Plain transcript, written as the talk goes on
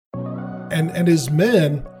And as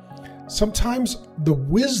men, sometimes the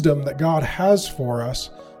wisdom that God has for us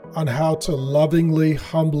on how to lovingly,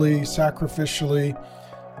 humbly, sacrificially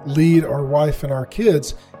lead our wife and our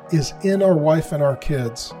kids is in our wife and our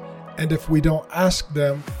kids. And if we don't ask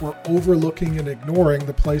them, we're overlooking and ignoring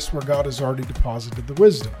the place where God has already deposited the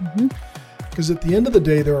wisdom. Because at the end of the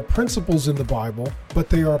day, there are principles in the Bible, but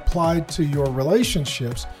they are applied to your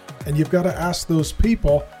relationships. And you've got to ask those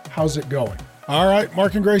people, how's it going? All right,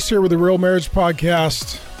 Mark and Grace here with the Real Marriage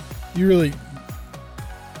Podcast. You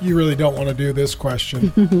really don't want to do this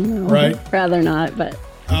question, right? Rather not, but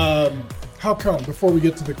how come? Before we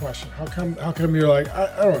get to the question, how come you're like,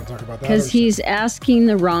 I don't want to talk about that? Because he's asking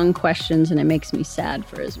the wrong questions, and it makes me sad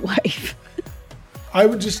for his wife. I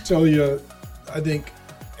would just tell you, I think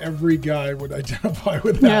every guy would identify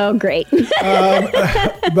with that. Oh, great.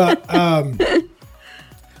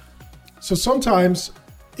 So sometimes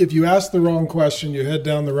if you ask the wrong question, you head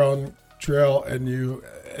down the wrong trail and you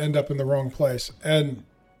end up in the wrong place. And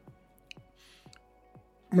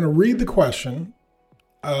I'm going to read the question.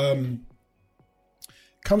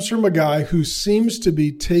 Comes from a guy who seems to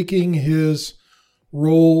be taking his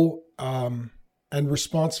role and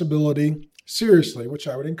responsibility seriously, which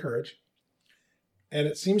I would encourage. And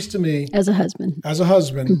it seems to me... As a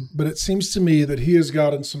husband, but it seems to me that he has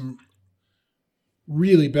gotten some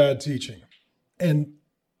really bad teaching. And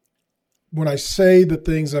when I say the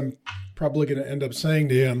things I'm probably going to end up saying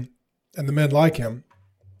to him and the men like him,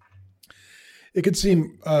 it could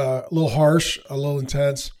seem a little harsh, a little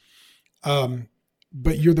intense,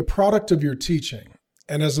 but you're the product of your teaching.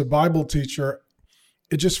 And as a Bible teacher,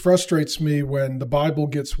 it just frustrates me when the Bible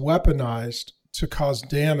gets weaponized to cause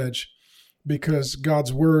damage, because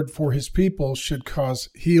God's word for his people should cause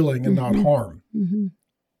healing and not harm.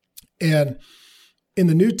 And in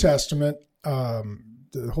the New Testament,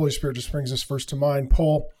 the Holy Spirit just brings this verse to mind.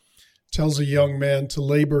 Paul tells a young man to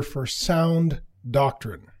labor for sound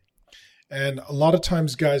doctrine. And a lot of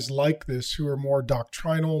times guys like this who are more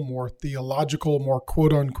doctrinal, more theological, more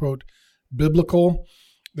quote unquote biblical,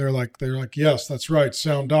 they're like, yes, that's right,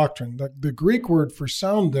 sound doctrine. The Greek word for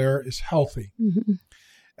sound there is healthy.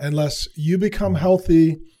 Unless you become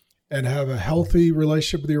healthy and have a healthy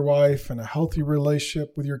relationship with your wife and a healthy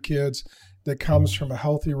relationship with your kids that comes from a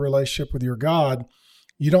healthy relationship with your God,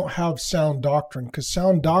 you don't have sound doctrine, because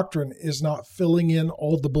sound doctrine is not filling in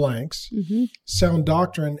all the blanks. Sound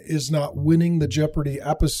doctrine is not winning the Jeopardy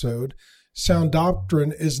episode. Sound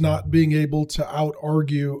doctrine is not being able to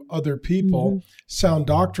out-argue other people. Sound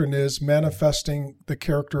doctrine is manifesting the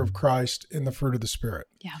character of Christ in the fruit of the Spirit.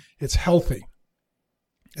 Yeah. It's healthy.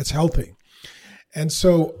 It's healthy. And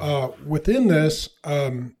so within this,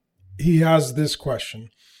 he has this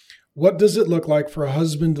question. What does it look like for a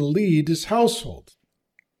husband to lead his household?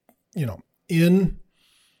 You know, in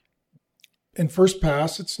first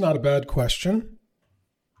pass, it's not a bad question.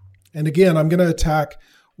 And again, I'm going to attack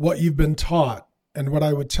what you've been taught. And what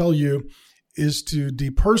I would tell you is to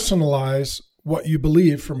depersonalize what you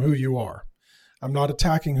believe from who you are. I'm not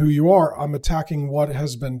attacking who you are. I'm attacking what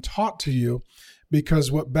has been taught to you, because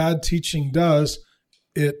what bad teaching does,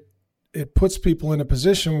 it puts people in a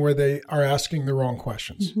position where they are asking the wrong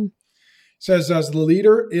questions. Says, as the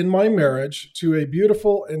leader in my marriage to a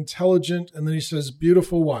beautiful, intelligent, and then he says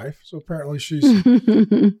beautiful wife. So apparently she's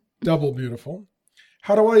double beautiful.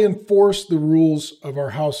 How do I enforce the rules of our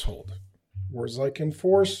household? Words like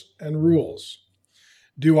enforce and rules.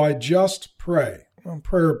 Do I just pray? Well,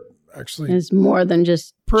 prayer actually is more than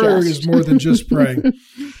just is more than just praying.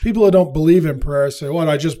 People who don't believe in prayer say, what,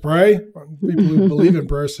 I just pray? People who believe in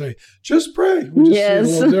prayer say, just pray. We just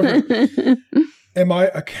see it a little different. Am I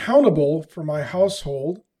accountable for my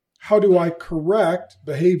household? How do I correct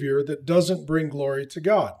behavior that doesn't bring glory to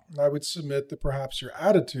God? And I would submit that perhaps your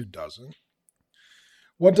attitude doesn't.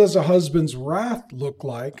 What does a husband's wrath look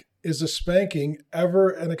like? Is a spanking ever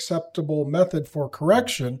an acceptable method for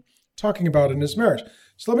correction? Talking about in his marriage.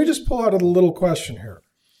 So let me just pull out a little question here.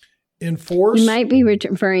 Enforce. You might be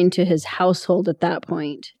referring to his household at that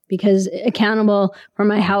point, because accountable for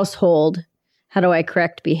my household, how do I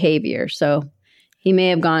correct behavior? So he may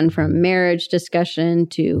have gone from marriage discussion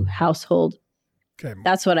to household. Okay.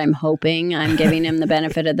 That's what I'm hoping. I'm giving him the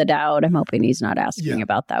benefit of the doubt. I'm hoping he's not asking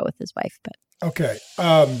about that with his wife. But okay.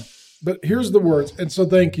 But here's the words. And so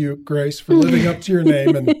thank you, Grace, for living up to your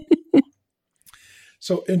name. And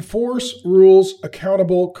so enforce, rules,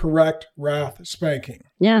 accountable, correct, wrath, spanking.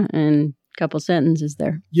 Yeah, and a couple sentences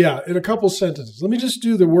there. Yeah, in a couple sentences. Let me just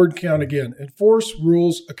do the word count again. Enforce,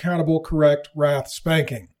 rules, accountable, correct, wrath,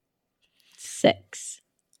 spanking. 6.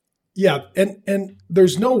 Yeah, and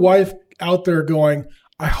there's no wife out there going,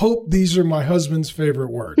 I hope these are my husband's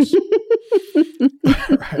favorite words.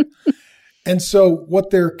 Right. And so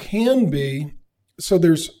what there can be, so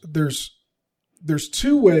there's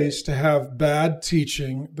two ways to have bad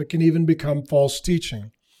teaching that can even become false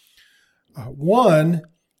teaching. One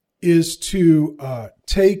is to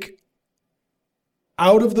take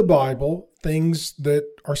out of the Bible things that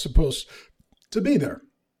are supposed to be there.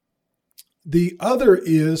 The other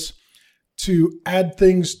is to add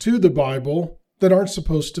things to the Bible that aren't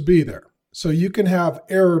supposed to be there. So you can have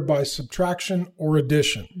error by subtraction or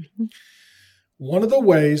addition. Mm-hmm. One of the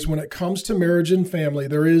ways when it comes to marriage and family,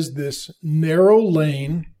 there is this narrow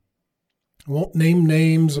lane. I won't name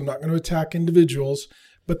names. I'm not going to attack individuals,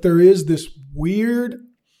 but there is this weird,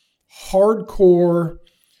 hardcore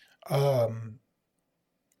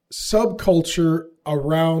subculture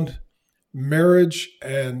around marriage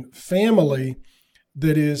and family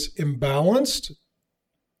that is imbalanced,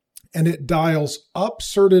 and it dials up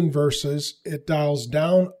certain verses, it dials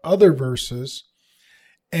down other verses,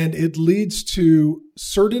 and it leads to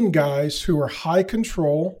certain guys who are high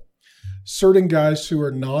control, certain guys who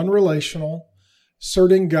are non-relational,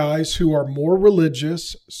 certain guys who are more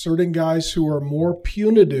religious, certain guys who are more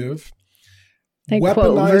punitive, they weaponizing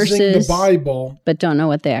quote verses, the Bible, but don't know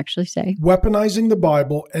what they actually say. Weaponizing the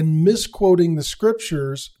Bible and misquoting the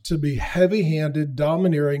scriptures to be heavy-handed,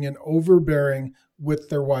 domineering, and overbearing with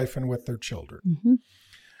their wife and with their children. Mm-hmm.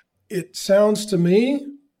 It sounds to me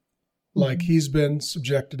like he's been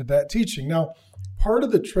subjected to that teaching. Now, part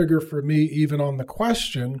of the trigger for me, even on the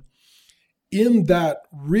question, in that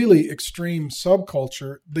really extreme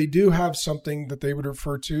subculture, they do have something that they would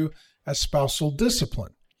refer to as spousal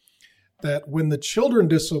discipline. That when the children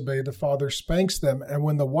disobey, the father spanks them. And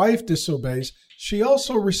when the wife disobeys, she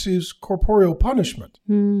also receives corporeal punishment.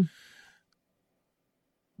 Mm.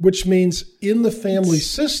 Which means in the family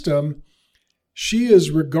system, she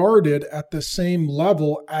is regarded at the same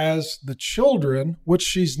level as the children, which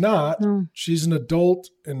she's not. Mm. She's an adult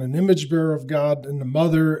and an image bearer of God and a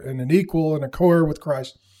mother and an equal and a co-heir with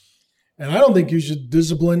Christ. And I don't think you should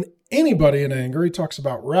discipline anybody in anger. He talks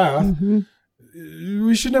about wrath. Mm-hmm.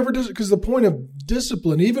 We should never because the point of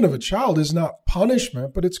discipline, even of a child, is not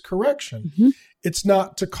punishment, but it's correction. Mm-hmm. It's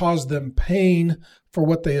not to cause them pain for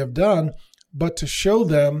what they have done, but to show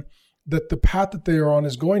them that the path that they are on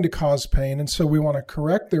is going to cause pain. And so we want to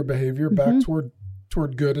correct their behavior back toward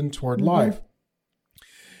good and toward life.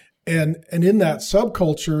 And in that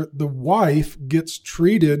subculture, the wife gets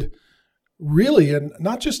treated really in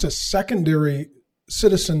not just a secondary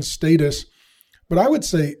citizen status, but I would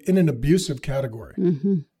say in an abusive category.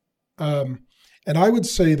 Mm-hmm. And I would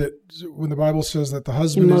say that when the Bible says that the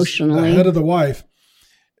husband is the head of the wife,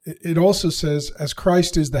 it also says as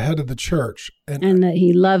Christ is the head of the church. And that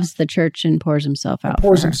he loves the church and pours himself out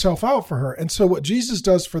for her. And so what Jesus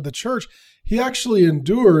does for the church, he actually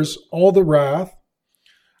endures all the wrath,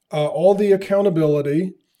 all the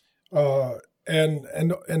accountability,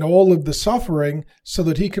 and all of the suffering so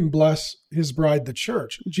that he can bless his bride, the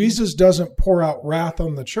church. Mm-hmm. Jesus doesn't pour out wrath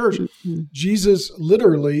on the church. Mm-hmm. Jesus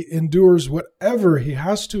literally endures whatever he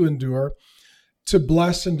has to endure to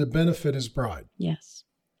bless and to benefit his bride. Yes.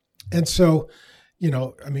 And so,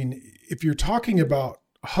 if you're talking about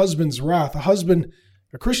a husband's wrath,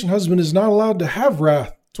 a Christian husband is not allowed to have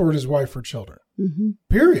wrath toward his wife or children,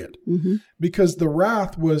 period. Mm-hmm. Because the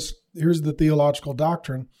wrath here's the theological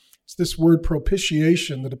doctrine, it's this word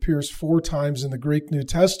propitiation that appears 4 times in the Greek New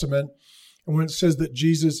Testament. And when it says that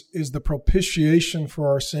Jesus is the propitiation for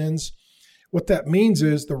our sins, what that means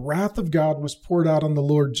is the wrath of God was poured out on the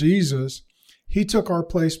Lord Jesus. He took our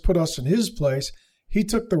place, put us in his place. He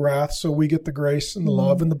took the wrath so we get the grace and the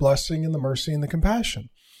love and the blessing and the mercy and the compassion.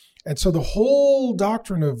 And so the whole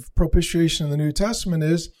doctrine of propitiation in the New Testament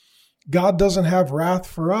is God doesn't have wrath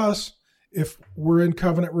for us if we're in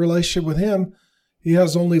covenant relationship with him. He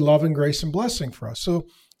has only love and grace and blessing for us. So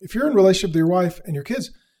if you're in relationship with your wife and your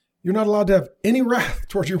kids, you're not allowed to have any wrath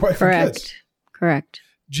towards your wife and kids. Correct.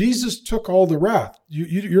 Jesus took all the wrath.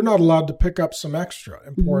 You're not allowed to pick up some extra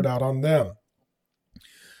and pour it out on them.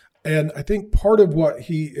 And I think part of what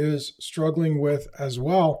he is struggling with as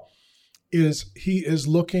well is he is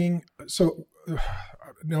looking. So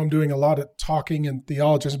now I'm doing a lot of talking and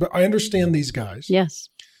theologies, but I understand these guys. Yes.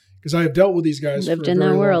 Because I have dealt with these guys for a very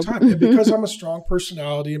long time. And because I'm a strong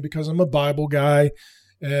personality and because I'm a Bible guy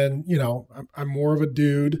and, I'm more of a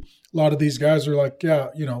dude, a lot of these guys are like,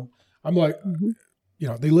 I'm like,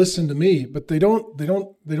 they listen to me, but they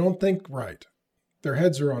don't think right. Their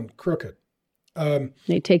heads are on crooked.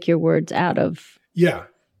 They take your words out of and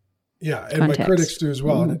context. My critics do as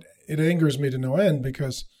well. And it angers me to no end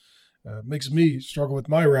because makes me struggle with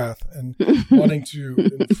my wrath and wanting to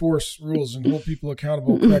enforce rules and hold people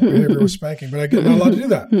accountable, correct behavior with spanking, but I get not allowed to do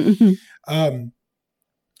that.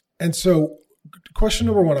 And so question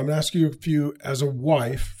number one, I'm going to ask you a few as a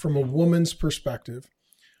wife from a woman's perspective.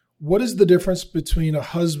 What is the difference between a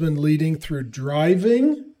husband leading through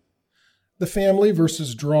driving the family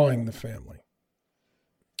versus drawing the family?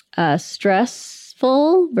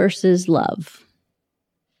 Stressful versus love.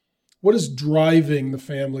 What does driving the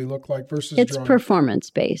family look like versus it's drawing?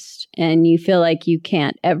 Performance-based, and you feel like you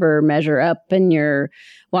can't ever measure up, and you're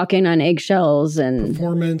walking on eggshells. And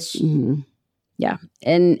Performance. Yeah.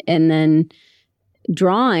 And then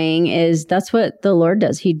drawing that's what the Lord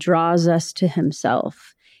does. He draws us to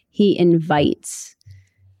himself. He invites.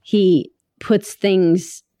 He puts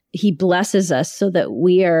things, he blesses us so that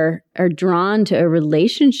we are drawn to a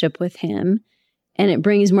relationship with him, and it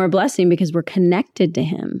brings more blessing because we're connected to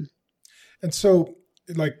him. And so,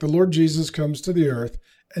 like, the Lord Jesus comes to the earth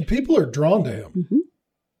and people are drawn to him.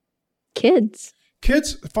 Kids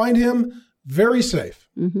find him very safe.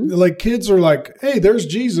 Like, kids are like, hey, there's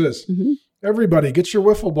Jesus. Everybody get your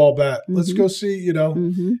wiffle ball bat. Let's go see,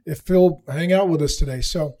 if Phil hang out with us today.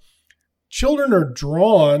 So children are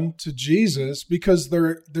drawn to Jesus because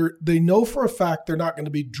they know for a fact they're not going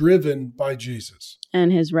to be driven by Jesus.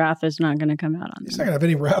 And his wrath is not going to come out on them. He's not going to have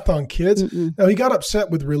any wrath on kids. Now, he got upset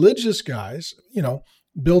with religious guys,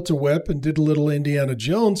 built a whip and did a little Indiana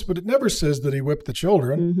Jones, but it never says that he whipped the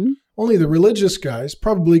children. Only the religious guys,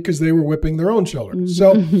 probably because they were whipping their own children.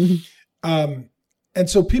 So, and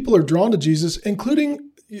so people are drawn to Jesus,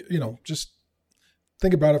 including, just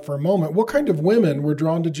think about it for a moment. What kind of women were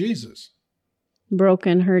drawn to Jesus?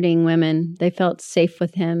 Broken, hurting women. They felt safe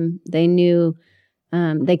with him. They knew,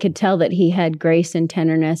 they could tell that he had grace and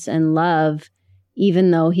tenderness and love,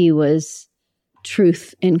 even though he was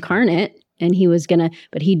truth incarnate, and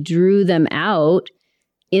but he drew them out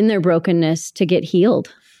in their brokenness to get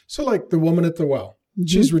healed. So like the woman at the well,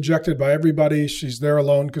 she's rejected by everybody. She's there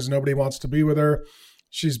alone because nobody wants to be with her.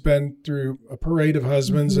 She's been through a parade of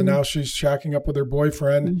husbands and now she's shacking up with her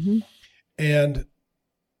boyfriend. And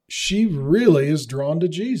she really is drawn to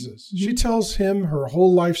Jesus. She tells him her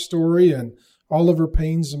whole life story and all of her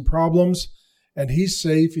pains and problems, and he's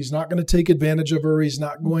safe. He's not going to take advantage of her. He's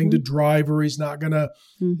not going to drive her. He's not going to,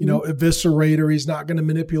 eviscerate her. He's not going to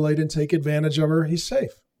manipulate and take advantage of her. He's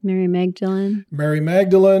safe. Mary Magdalene. The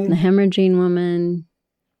hemorrhaging woman.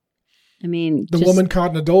 I mean, the woman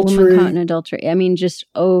caught in adultery. I mean, just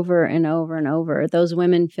over and over and over. Those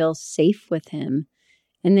women feel safe with him,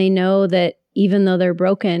 and they know that even though they're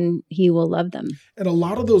broken, he will love them. And a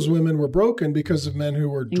lot of those women were broken because of men who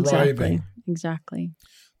were driving. Exactly.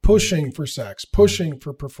 Pushing for sex, pushing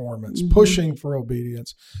for performance, pushing for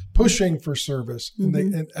obedience, pushing for service. And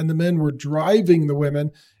the men were driving the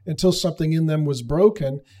women until something in them was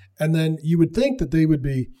broken. And then you would think that they would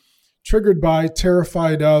be triggered by,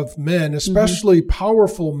 terrified of men, especially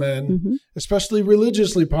powerful men, especially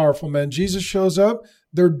religiously powerful men. Jesus shows up,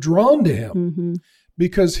 they're drawn to him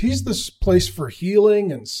because he's this place for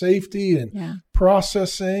healing and safety and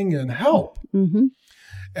processing and help.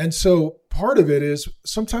 And so part of it is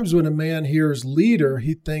sometimes when a man hears leader,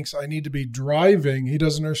 he thinks I need to be driving. He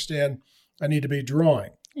doesn't understand I need to be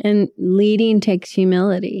drawing. And leading takes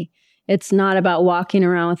humility. It's not about walking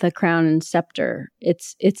around with a crown and scepter.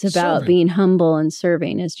 It's about being humble and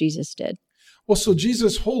serving as Jesus did. Well, so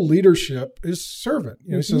Jesus' whole leadership is servant.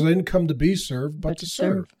 He says, I didn't come to be served, but to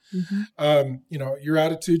serve. Your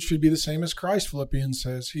attitude should be the same as Christ, Philippians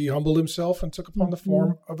says. He humbled himself and took upon the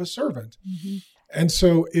form of a servant. And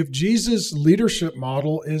so if Jesus' leadership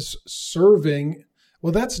model is serving,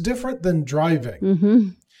 well, that's different than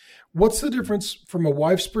driving. What's the difference from a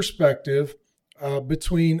wife's perspective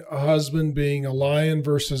between a husband being a lion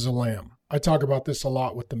versus a lamb? I talk about this a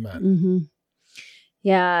lot with the men.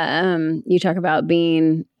 Yeah, you talk about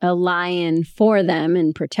being a lion for them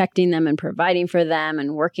and protecting them and providing for them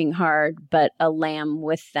and working hard, but a lamb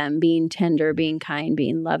with them, being tender, being kind,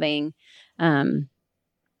 being loving.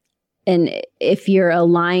 And if you're a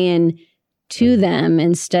lion to them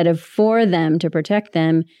instead of for them to protect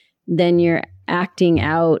them, then you're acting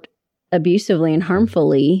out abusively and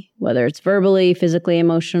harmfully, whether it's verbally, physically,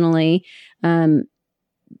 emotionally.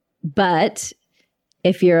 But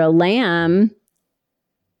if you're a lamb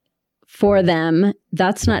for them,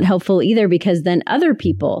 that's not helpful either, because then other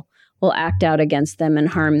people will act out against them and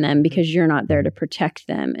harm them because you're not there to protect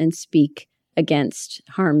them and speak against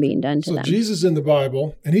harm being done to them. So Jesus in the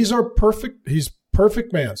Bible, and he's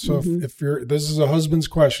perfect man. So if you're, this is a husband's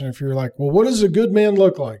question. If you're like, well, what does a good man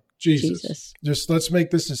look like? Jesus. Just let's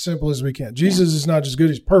make this as simple as we can. Jesus is not just good,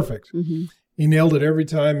 he's perfect. He nailed it every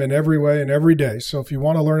time in every way and every day. So if you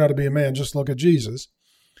want to learn how to be a man, just look at Jesus.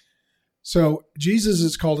 So Jesus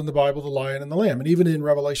is called in the Bible the lion and the lamb. And even in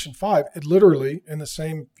Revelation 5, it literally, in the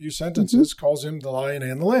same few sentences, calls him the lion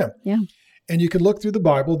and the lamb. Yeah. And you can look through the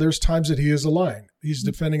Bible. There's times that he is a lion. He's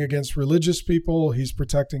defending against religious people. He's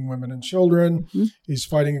protecting women and children. He's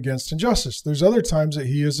fighting against injustice. There's other times that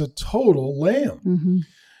he is a total lamb.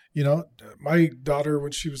 You know, my daughter,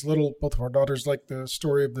 when she was little, both of our daughters like the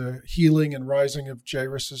story of the healing and rising of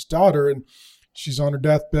Jairus' daughter. And she's on her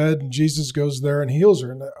deathbed and Jesus goes there and heals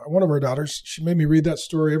her. And one of our daughters, she made me read that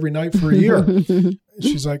story every night for a year.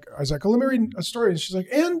 She's like, I was like, oh, let me read a story. And she's like,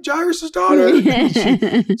 and Jairus' daughter.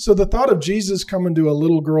 So the thought of Jesus coming to a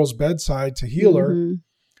little girl's bedside to heal her,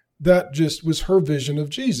 that just was her vision of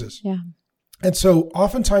Jesus. Yeah. And so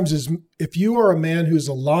oftentimes if you are a man who's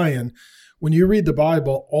a lion, when you read the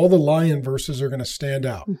Bible, all the lion verses are going to stand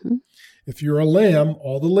out. If you're a lamb,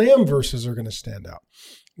 all the lamb verses are going to stand out.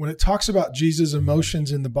 When it talks about Jesus'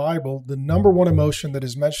 emotions in the Bible, the number one emotion that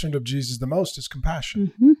is mentioned of Jesus the most is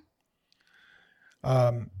compassion.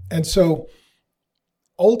 And so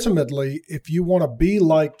ultimately, if you want to be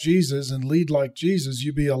like Jesus and lead like Jesus,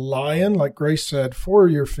 you be a lion, like Grace said, for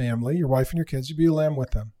your family, your wife and your kids, you be a lamb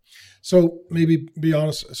with them. So maybe be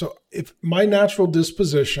honest. So if my natural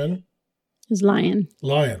disposition is lion.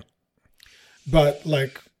 But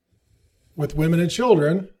like with women and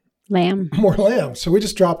children, lamb. More lamb. So we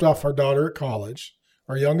just dropped off our daughter at college,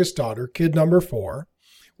 our youngest daughter, kid number 4.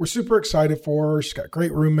 We're super excited for her. She's got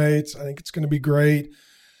great roommates. I think it's going to be great.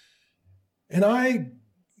 And I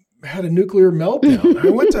had a nuclear meltdown.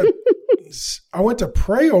 I went to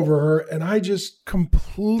pray over her and I just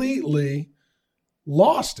completely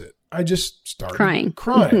lost it. I just started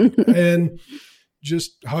crying and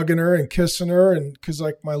just hugging her and kissing her. And because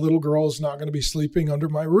like my little girl is not going to be sleeping under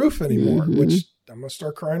my roof anymore, which I'm going to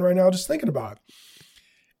start crying right now just thinking about it.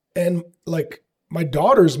 And like my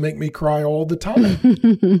daughters make me cry all the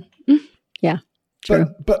time. Yeah, true.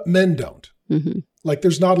 But men don't. Like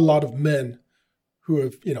there's not a lot of men who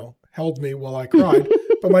have, you know, held me while I cried,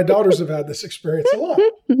 but my daughters have had this experience a lot.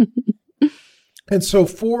 And so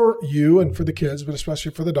for you and for the kids, but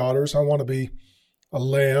especially for the daughters, I want to be a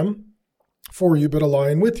lamb for you, but a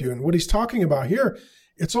lion with you. And what he's talking about here,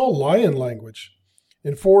 it's all lion language.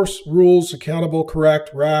 Enforce, rules, accountable, correct,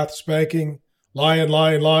 wrath, spanking, lion.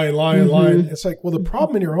 It's like, well, the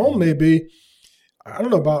problem in your home may be, I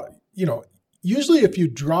don't know about, you know, usually if you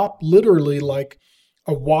drop literally like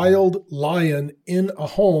a wild lion in a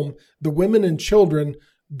home, the women and children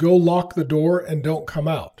go lock the door and don't come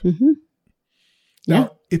out.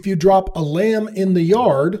 Now, if you drop a lamb in the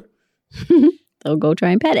yard, they'll go try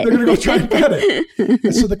and pet it. They're going to go try and pet it.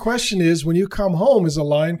 And so the question is, when you come home, is a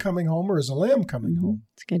lion coming home or is a lamb coming home?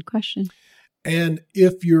 It's a good question. And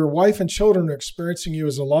if your wife and children are experiencing you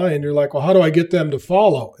as a lion, you're like, well, how do I get them to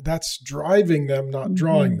follow? That's driving them, not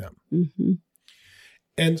drawing them.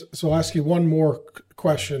 And so I'll ask you one more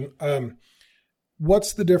question.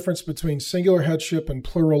 What's the difference between singular headship and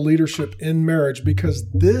plural leadership in marriage? Because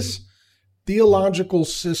this theological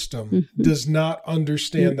system does not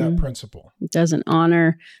understand that principle. It doesn't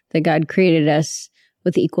honor that God created us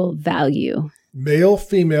with equal value. Male,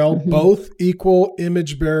 female, both equal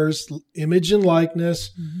image bearers, image and likeness.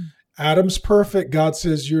 Adam's perfect. God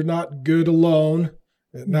says you're not good alone.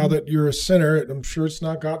 Now that you're a sinner, I'm sure it's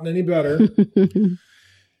not gotten any better.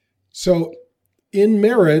 So in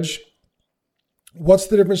marriage, what's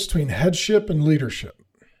the difference between headship and leadership?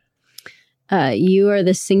 You are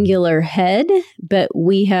the singular head, but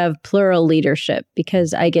we have plural leadership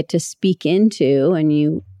because I get to speak into, and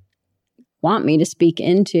you want me to speak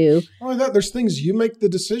into. Oh, there's things you make the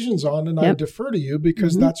decisions on, and I defer to you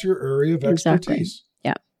because that's your area of expertise.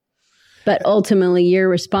 Yeah. But ultimately, you're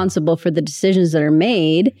responsible for the decisions that are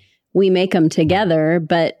made. We make them together,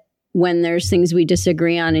 but when there's things we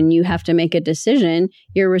disagree on and you have to make a decision,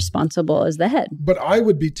 you're responsible as the head. But I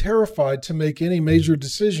would be terrified to make any major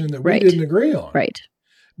decision that we didn't agree on. Right.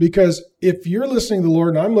 Because if you're listening to the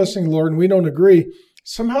Lord and I'm listening to the Lord and we don't agree,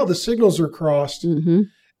 somehow the signals are crossed. And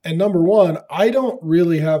number one, I don't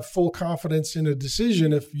really have full confidence in a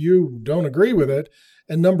decision if you don't agree with it.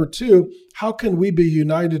 And number two, how can we be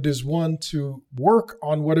united as one to work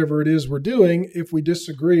on whatever it is we're doing if we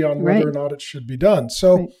disagree on whether or not it should be done?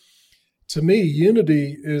 So to me,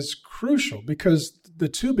 unity is crucial because the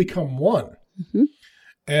two become one.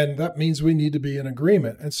 And that means we need to be in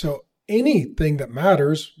agreement. And so anything that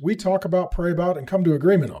matters, we talk about, pray about, and come to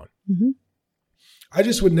agreement on. I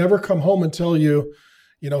just would never come home and tell you,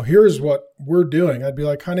 you know, here's what we're doing. I'd be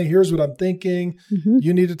like, honey, here's what I'm thinking.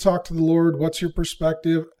 You need to talk to the Lord. What's your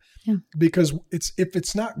perspective? Yeah. Because if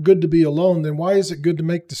it's not good to be alone, then why is it good to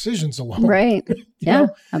make decisions alone? Right. Yeah,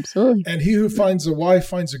 absolutely. And he who finds a wife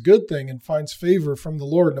finds a good thing and finds favor from the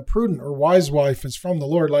Lord. And a prudent or wise wife is from the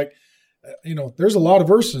Lord. Like, there's a lot of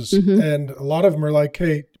verses, and a lot of them are like,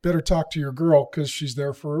 hey, better talk to your girl because she's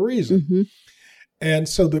there for a reason. And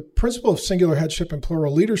so the principle of singular headship and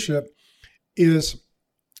plural leadership is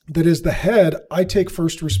that as the head, I take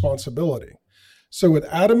first responsibility. So with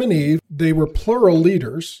Adam and Eve, they were plural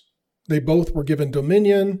leaders. They both were given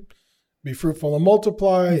dominion, be fruitful and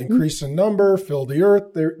multiply, increase in number, fill the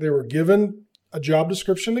earth. They were given a job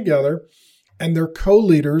description together, and they're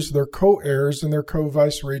co-leaders, they're co-heirs, and they're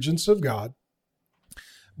co-vice regents of God.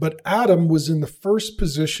 But Adam was in the first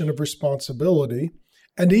position of responsibility,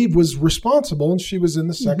 and Eve was responsible, and she was in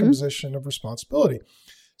the second position of responsibility.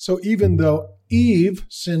 So even though Eve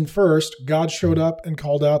sinned first, God showed up and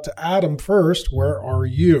called out to Adam first, where are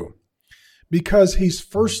you? Because he's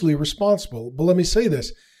firstly responsible. But let me say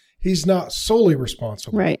this, he's not solely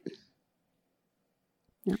responsible. Right.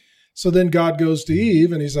 Yeah. So then God goes to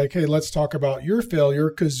Eve and he's like, hey, let's talk about your failure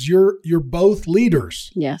because you're both leaders.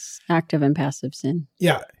 Yes. Active and passive sin.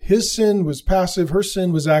 Yeah. His sin was passive, her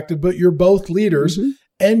sin was active, but you're both leaders.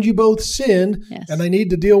 And you both sinned, and I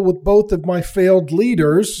need to deal with both of my failed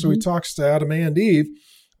leaders. So he talks to Adam and Eve,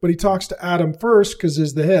 but he talks to Adam first because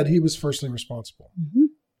as the head, he was firstly responsible.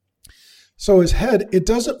 So as head, it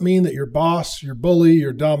doesn't mean that you're boss, you're bully,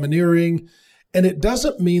 you're domineering, and it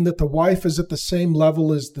doesn't mean that the wife is at the same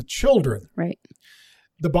level as the children. Right.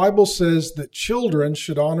 The Bible says that children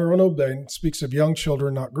should honor and obey, and it speaks of young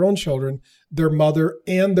children, not grown children, their mother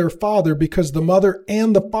and their father, because the mother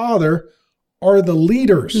and the father are the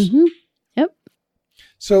leaders. Yep.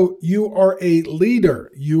 So you are a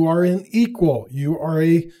leader. You are an equal. You are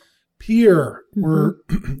a peer. Where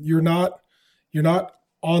you're not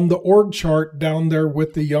on the org chart down there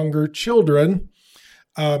with the younger children.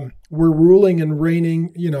 We're ruling and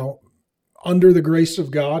reigning, under the grace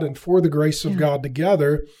of God and for the grace of God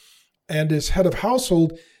together. And as head of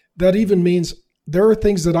household, that even means there are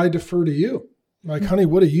things that I defer to you. Like, honey,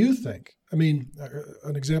 what do you think? I mean,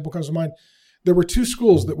 an example comes to mind. There were 2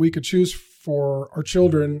 schools that we could choose for our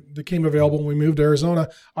children that came available when we moved to Arizona.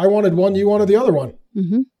 I wanted one, you wanted the other one.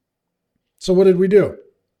 So what did we do?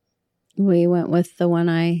 We went with the one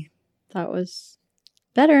I thought was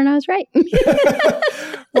better, and I was right.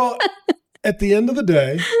 Well, at the end of the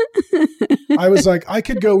day, I was like, I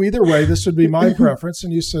could go either way. This would be my preference.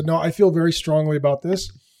 And you said, no, I feel very strongly about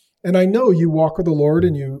this. And I know you walk with the Lord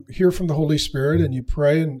and you hear from the Holy Spirit and you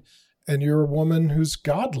pray and you're a woman who's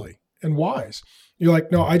godly and wise. You're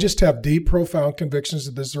like, no, I just have deep, profound convictions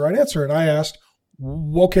that this is the right answer. And I asked,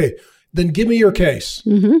 okay, then give me your case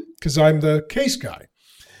because I'm the case guy.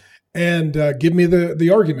 And give me the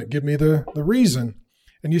argument, give me the reason.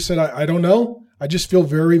 And you said, I don't know. I just feel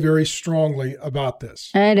very, very strongly about this.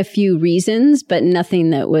 I had a few reasons, but nothing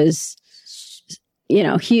that was,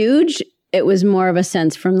 huge. It was more of a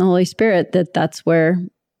sense from the Holy Spirit that that's where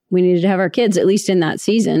we needed to have our kids, at least in that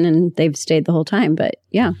season. And they've stayed the whole time. But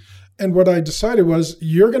yeah. And what I decided was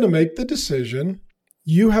you're going to make the decision.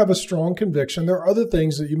 You have a strong conviction. There are other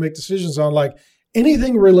things that you make decisions on, like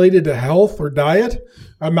anything related to health or diet,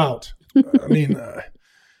 I'm out. I mean,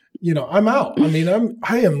 I'm out. I mean,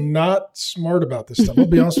 I am not smart about this stuff. I'll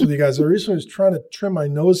be honest with you guys. I recently was trying to trim my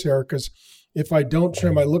nose hair because if I don't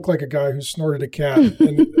trim, I look like a guy who snorted a cat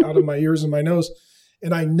and out of my ears and my nose.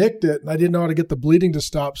 And I nicked it and I didn't know how to get the bleeding to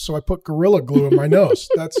stop. So I put Gorilla Glue in my nose.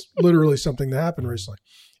 That's literally something that happened recently.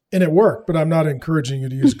 And it worked, but I'm not encouraging you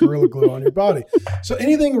to use Gorilla Glue on your body. So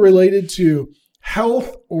anything related to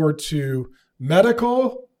health or to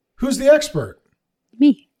medical, who's the expert?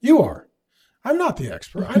 Me. You are. I'm not the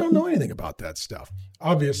expert. I don't know anything about that stuff,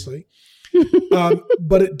 obviously.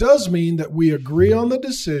 But it does mean that we agree on the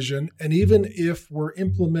decision. And even if we're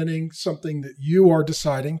implementing something that you are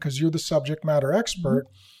deciding, because you're the subject matter expert,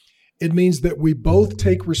 it means that we both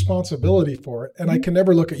take responsibility for it. And I can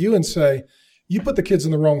never look at you and say, you put the kids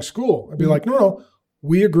in the wrong school. I'd be like, no,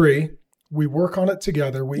 we agree. We work on it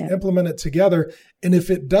together. We implement it together. And if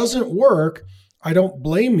it doesn't work, I don't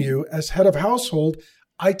blame you as head of household.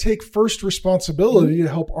 I take first responsibility to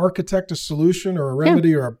help architect a solution or a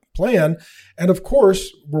remedy or a plan. And of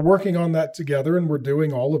course, we're working on that together and we're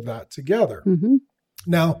doing all of that together.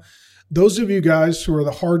 Now, those of you guys who are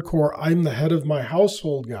the hardcore, I'm the head of my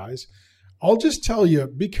household guys, I'll just tell you,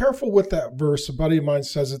 be careful with that verse. A buddy of mine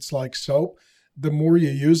says it's like soap. The more you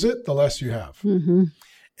use it, the less you have. And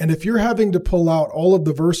if you're having to pull out all of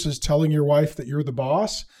the verses telling your wife that you're the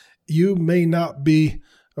boss, you may not be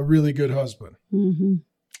a really good husband.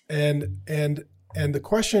 And And the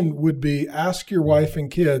question would be, ask your wife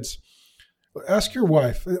and kids, ask your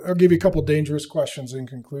wife, I'll give you a couple dangerous questions in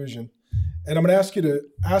conclusion. And I'm going to ask you to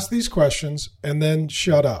ask these questions and then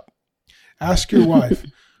shut up. Ask your wife,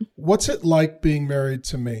 what's it like being married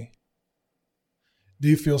to me? Do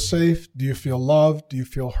you feel safe? Do you feel loved? Do you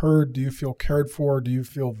feel heard? Do you feel cared for? Do you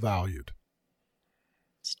feel valued?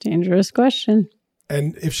 It's a dangerous question.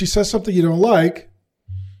 And if she says something you don't like,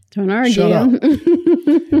 don't argue. Shut up.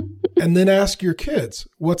 And then ask your kids,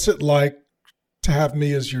 what's it like to have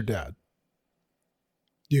me as your dad?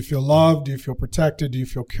 Do you feel loved? Do you feel protected? Do you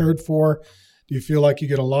feel cared for? Do you feel like you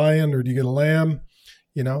get a lion or do you get a lamb?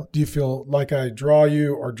 You know, do you feel like I draw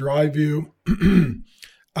you or drive you?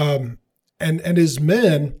 And as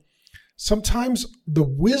men, sometimes the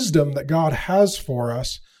wisdom that God has for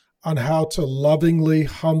us on how to lovingly,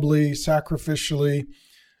 humbly, sacrificially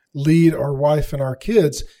lead our wife and our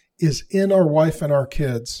kids is in our wife and our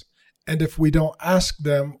kids. And if we don't ask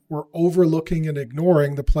them, we're overlooking and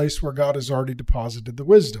ignoring the place where God has already deposited the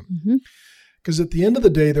wisdom. Because at the end of the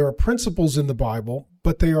day, there are principles in the Bible,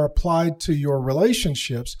 but they are applied to your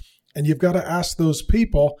relationships. And you've got to ask those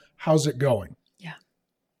people, how's it going? Yeah.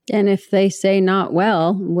 And if they say not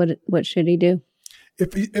well, what should he do?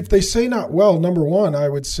 If they say not well, number one, I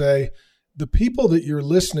would say the people that you're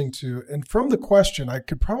listening to, and from the question, I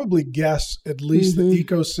could probably guess at least the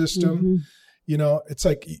ecosystem. You know, it's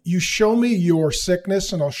like, you show me your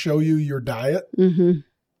sickness and I'll show you your diet.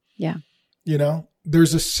 Yeah. You know,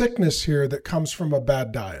 there's a sickness here that comes from a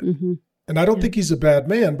bad diet. And I don't think he's a bad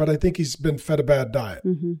man, but I think he's been fed a bad diet.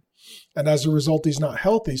 And as a result, he's not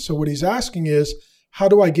healthy. So what he's asking is, how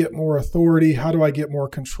do I get more authority? How do I get more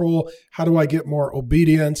control? How do I get more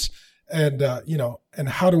obedience? And, and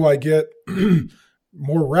how do I get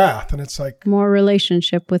more wrath? And it's like more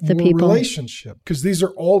relationship with the people. Relationship, because these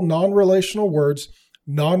are all non-relational words,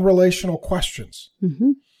 non-relational questions.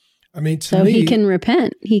 I mean, to me, he can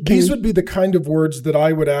repent. These would be the kind of words that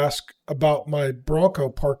I would ask about my Bronco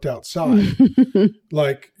parked outside.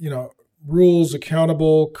 Like, rules,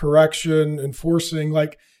 accountable, correction, enforcing.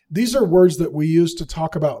 Like, these are words that we use to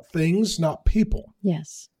talk about things, not people.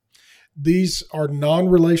 Yes. These are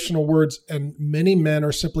non-relational words, and many men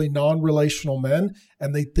are simply non-relational men,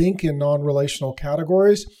 and they think in non-relational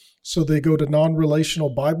categories. So they go to non-relational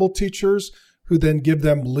Bible teachers who then give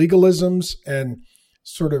them legalisms and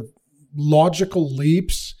sort of logical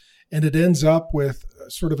leaps, and it ends up with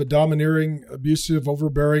sort of a domineering, abusive,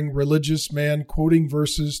 overbearing religious man quoting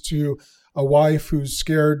verses to a wife who's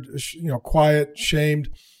scared, quiet, shamed,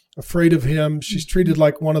 afraid of him. She's treated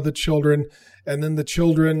like one of the children, and then the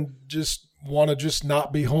children just want to just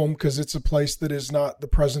not be home because it's a place that is not the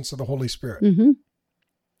presence of the Holy Spirit.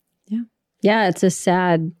 Yeah, it's a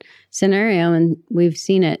sad scenario, and we've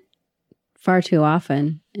seen it far too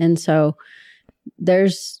often. And so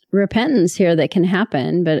there's repentance here that can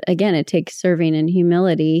happen. But again, it takes serving in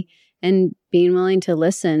humility and being willing to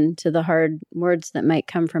listen to the hard words that might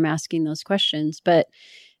come from asking those questions. But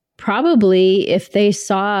probably if they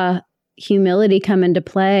saw humility come into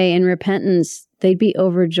play and repentance, they'd be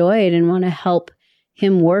overjoyed and want to help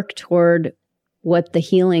him work toward what the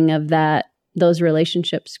healing of those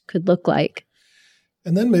relationships could look like.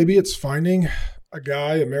 And then maybe it's finding a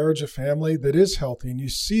guy, a marriage, a family that is healthy, and you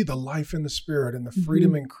see the life in the Spirit and the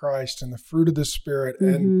freedom in Christ and the fruit of the Spirit,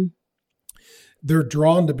 and they're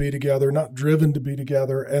drawn to be together, not driven to be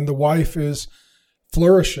together, and the wife is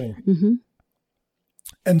flourishing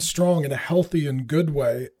and strong in a healthy and good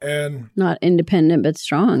way, and not independent but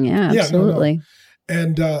strong. Yeah, absolutely.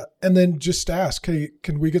 No. And then just ask, hey,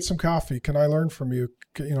 can we get some coffee? Can I learn from you?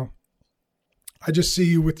 I just see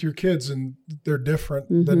you with your kids and they're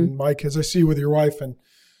different than my kids. I see you with your wife and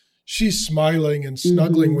she's smiling and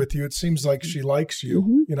snuggling with you. It seems like she likes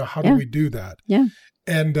you. How do we do that? Yeah.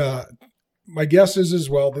 And my guess is as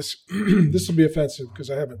well, this will be offensive because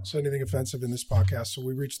I haven't said anything offensive in this podcast. So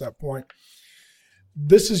we reached that point.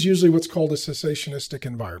 This is usually what's called a cessationistic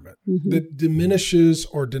environment that diminishes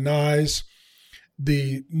or denies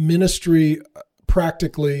the ministry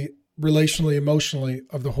practically, relationally, emotionally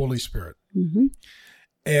of the Holy Spirit.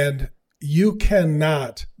 And you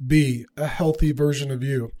cannot be a healthy version of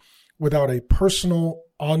you without a personal,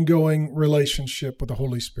 ongoing relationship with the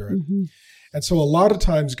Holy Spirit. And so a lot of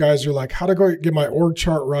times guys are like, how to go get my org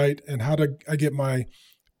chart right and how do I get my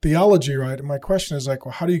theology right? And my question is like,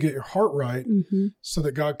 well, how do you get your heart right so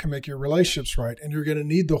that God can make your relationships right? And you're going to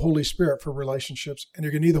need the Holy Spirit for relationships, and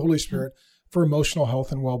you're going to need the Holy Spirit for emotional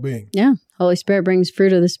health and well-being. Yeah. Holy Spirit brings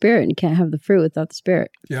fruit of the Spirit, and you can't have the fruit without the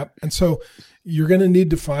Spirit. Yep. And so you're going to need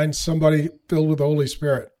to find somebody filled with the Holy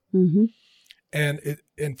Spirit.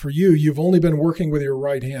 And for you, you've only been working with your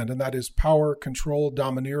right hand, and that is power, control,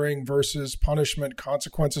 domineering versus punishment,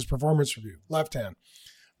 consequences, performance review. Left hand,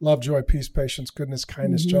 love, joy, peace, patience, goodness,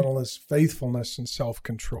 kindness, gentleness, faithfulness, and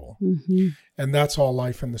self-control. And that's all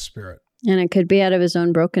life in the Spirit. And it could be out of his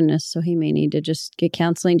own brokenness, so he may need to just get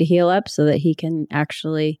counseling to heal up so that he can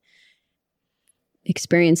actually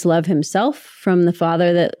experience love himself from the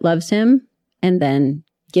Father that loves him, and then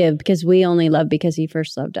give, because we only love because he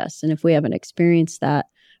first loved us. And if we haven't experienced that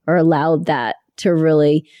or allowed that to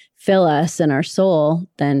really fill us and our soul,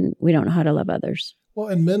 then we don't know how to love others. Well,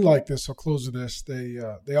 and men like this, I'll close with this, they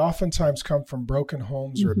oftentimes come from broken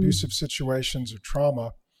homes or abusive situations or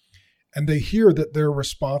trauma, and they hear that they're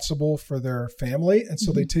responsible for their family, and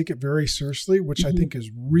so they take it very seriously, which I think is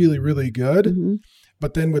really, really good.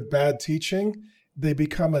 But then with bad teaching, they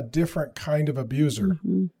become a different kind of abuser.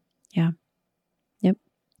 Yeah. Yep.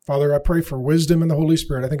 Father, I pray for wisdom in the Holy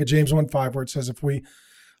Spirit. I think of James 1:5, where it says, if we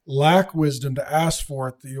lack wisdom to ask for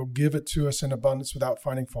it, that you'll give it to us in abundance without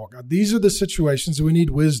finding fault. God, these are the situations that we need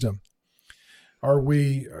wisdom. Are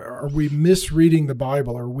we misreading the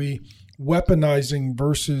Bible? Are we weaponizing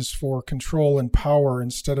verses for control and power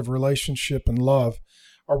instead of relationship and love?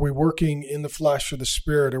 Are we working in the flesh or the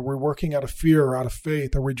Spirit? Are we working out of fear or out of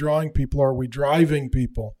faith? Are we drawing people? Are we driving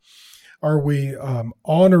people? Are we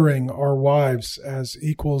honoring our wives as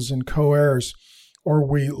equals and co-heirs? Or are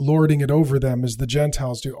we lording it over them as the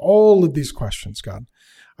Gentiles do? All of these questions, God.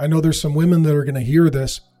 I know there's some women that are going to hear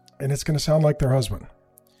this, and it's going to sound like their husband.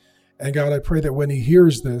 And God, I pray that when he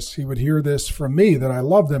hears this, he would hear this from me, that I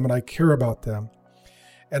love them and I care about them.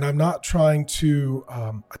 And I'm not trying to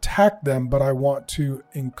attack them, but I want to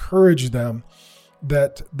encourage them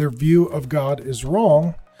that their view of God is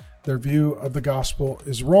wrong, their view of the gospel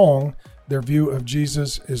is wrong, their view of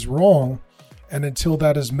Jesus is wrong. And until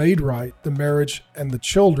that is made right, the marriage and the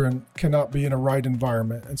children cannot be in a right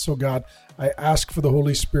environment. And so, God, I ask for the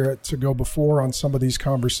Holy Spirit to go before on some of these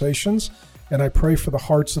conversations. And I pray for the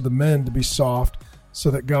hearts of the men to be soft so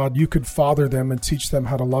that, God, you could father them and teach them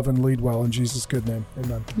how to love and lead well. In Jesus' good name,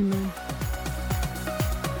 amen.